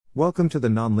Welcome to the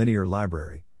Nonlinear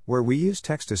Library, where we use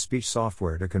text-to-speech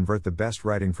software to convert the best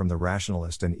writing from the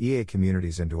Rationalist and EA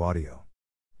communities into audio.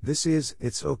 This is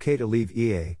It's Okay to Leave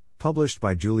EA, published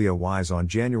by Julia Wise on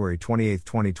January 28,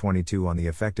 2022 on the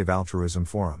Effective Altruism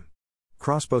Forum.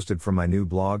 Crossposted from my new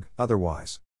blog,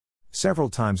 Otherwise. Several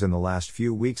times in the last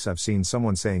few weeks I've seen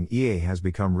someone saying EA has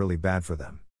become really bad for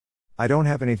them. I don't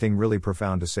have anything really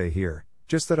profound to say here,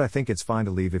 just that I think it's fine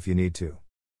to leave if you need to.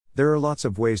 There are lots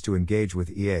of ways to engage with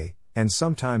EA, and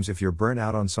sometimes if you're burnt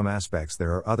out on some aspects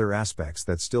there are other aspects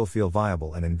that still feel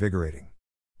viable and invigorating.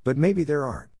 But maybe there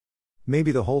aren't.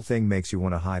 Maybe the whole thing makes you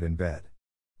want to hide in bed.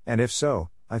 And if so,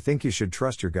 I think you should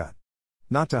trust your gut.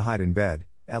 Not to hide in bed,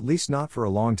 at least not for a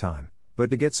long time, but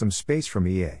to get some space from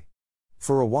EA.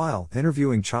 For a while,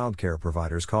 interviewing childcare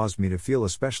providers caused me to feel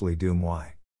especially doomed.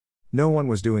 Why? No one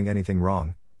was doing anything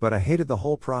wrong, but I hated the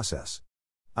whole process.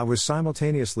 I was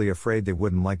simultaneously afraid they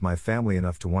wouldn't like my family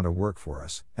enough to want to work for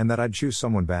us, and that I'd choose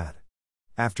someone bad.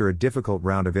 After a difficult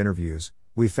round of interviews,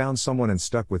 we found someone and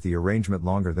stuck with the arrangement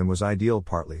longer than was ideal,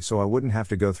 partly so I wouldn't have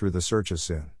to go through the search as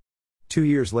soon. 2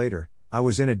 years later, I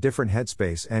was in a different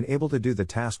headspace and able to do the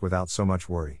task without so much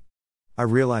worry. I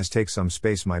realized take some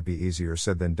space might be easier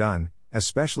said than done,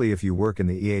 especially if you work in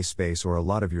the EA space or a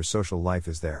lot of your social life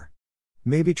is there.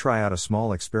 Maybe try out a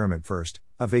small experiment first,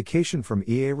 a vacation from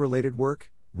EA-related work,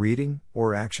 reading,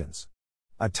 or actions.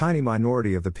 A tiny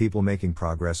minority of the people making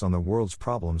progress on the world's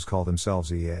problems call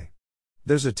themselves EA.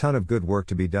 There's a ton of good work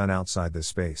to be done outside this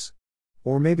space.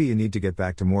 Or maybe you need to get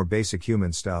back to more basic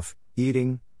human stuff,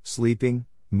 eating, sleeping,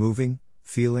 moving,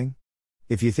 feeling.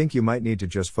 If you think you might need to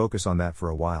just focus on that for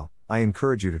a while, I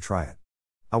encourage you to try it.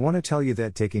 I want to tell you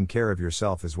that taking care of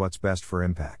yourself is what's best for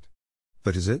impact.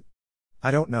 But is it?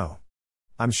 I don't know.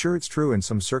 I'm sure it's true in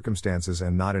some circumstances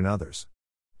and not in others.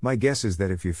 My guess is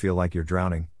that if you feel like you're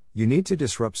drowning, you need to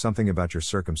disrupt something about your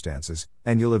circumstances,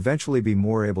 and you'll eventually be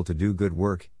more able to do good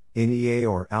work, in EA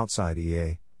or outside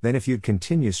EA, than if you'd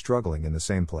continue struggling in the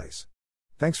same place.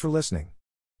 Thanks for listening.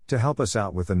 To help us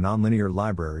out with the Nonlinear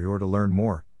Library or to learn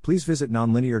more, please visit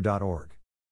nonlinear.org.